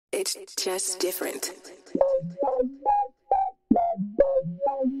It's just different.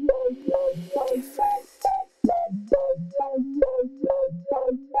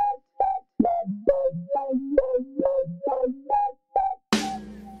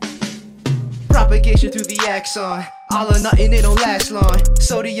 Propagation through the axon. All or nothing, it don't last long.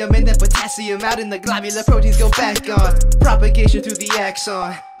 Sodium and then potassium out in the globular proteins go back on. Propagation through the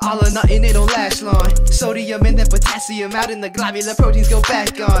axon. All or nothing, it don't last long. Sodium and then potassium out in the globular proteins go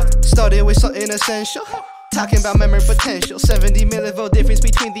back on. Started with something essential, talking about memory potential. 70 millivolt difference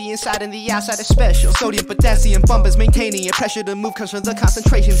between the inside and the outside is special. Sodium, potassium bumpers maintaining it. Pressure to move comes from the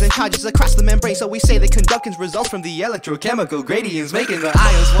concentrations and charges across the membrane. So we say the conductance results from the electrochemical gradients making the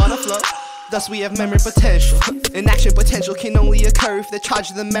ions wanna flow. Thus we have memory potential. An action potential can only occur if the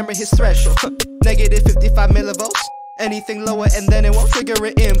charge of the memory hits threshold. Negative 55 millivolts. Anything lower and then it won't trigger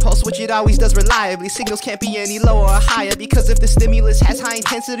an impulse, which it always does reliably. Signals can't be any lower or higher, because if the stimulus has high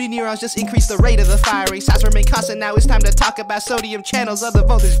intensity, neurons just increase the rate of the firing. Size remain constant. Now it's time to talk about sodium channels of the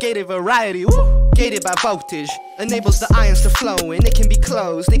voltage gated variety. Woo! Gated by voltage enables the ions to flow, and it can be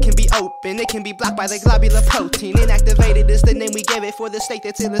closed, it can be open, it can be blocked by the globular protein. Inactivated is the name we gave it for the state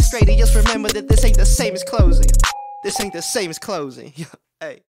that's illustrated. Just remember that this ain't the same as closing. This ain't the same as closing.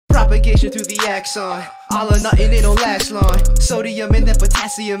 Hey. Propagation through the axon. All or nothing, it don't last long. Sodium and then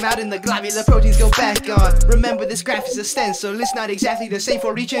potassium out in the globular proteins go back on. Remember, this graph is a stencil. It's not exactly the same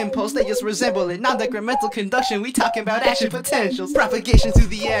for each impulse, they just resemble it. Non-decremental conduction, we talking about action potentials. Propagation through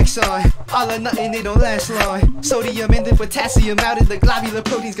the axon. All or nothing, it don't last long. Sodium and then potassium out in the globular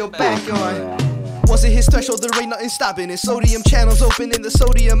proteins go back on. Once it hits threshold, there ain't nothing stopping it. Sodium channels open and the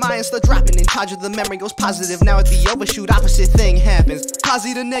sodium ions start dropping. And charge of the memory goes positive. Now at the overshoot, opposite thing happens.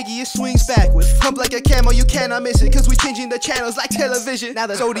 Positive, negative, it swings backwards. Pump like a camel, you cannot miss it, cause we changing the channels like television. Now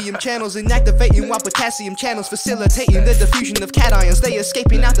the sodium channels inactivating, while potassium channels facilitating the diffusion of cations. They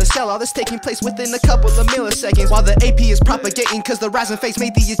escaping out the cell, all this taking place within a couple of milliseconds. While the AP is propagating, cause the rising phase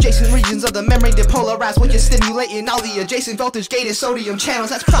made the adjacent regions of the membrane depolarize, when you're stimulating all the adjacent voltage gated sodium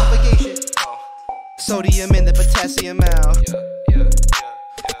channels. That's propagation. Sodium and the potassium out.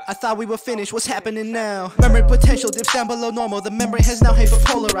 I thought we were finished, what's happening now? Memory potential dips down below normal. The membrane has now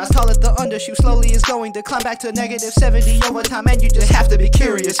hyperpolarized. Call it the undershoot, slowly is going to climb back to negative 70 over time. And you just have to be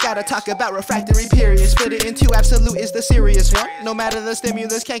curious. Gotta talk about refractory periods. Split it into absolute is the serious one. No matter the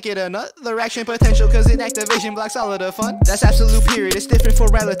stimulus, can't get another action potential, cause inactivation blocks all of the fun. That's absolute period, it's different for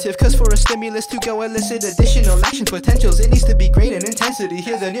relative, cause for a stimulus to go elicit additional action potentials, it needs to be great in intensity.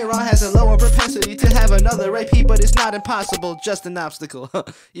 Here the neuron has a lower propensity to have another AP, but it's not impossible, just an obstacle.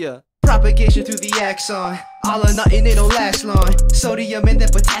 Yeah. Propagation through the axon. All or nothing, it don't last long. Sodium and then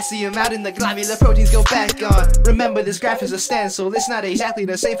potassium out in the globular proteins go back on. Remember, this graph is a stencil. It's not exactly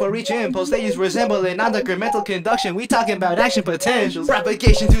the same for each impulse. They just resemble it. Non-decremental conduction, we talking about action potentials.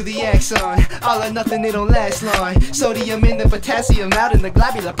 Propagation through the axon. All or nothing, it don't last long. Sodium and then potassium out in the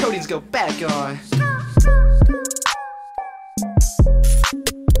globular proteins go back on.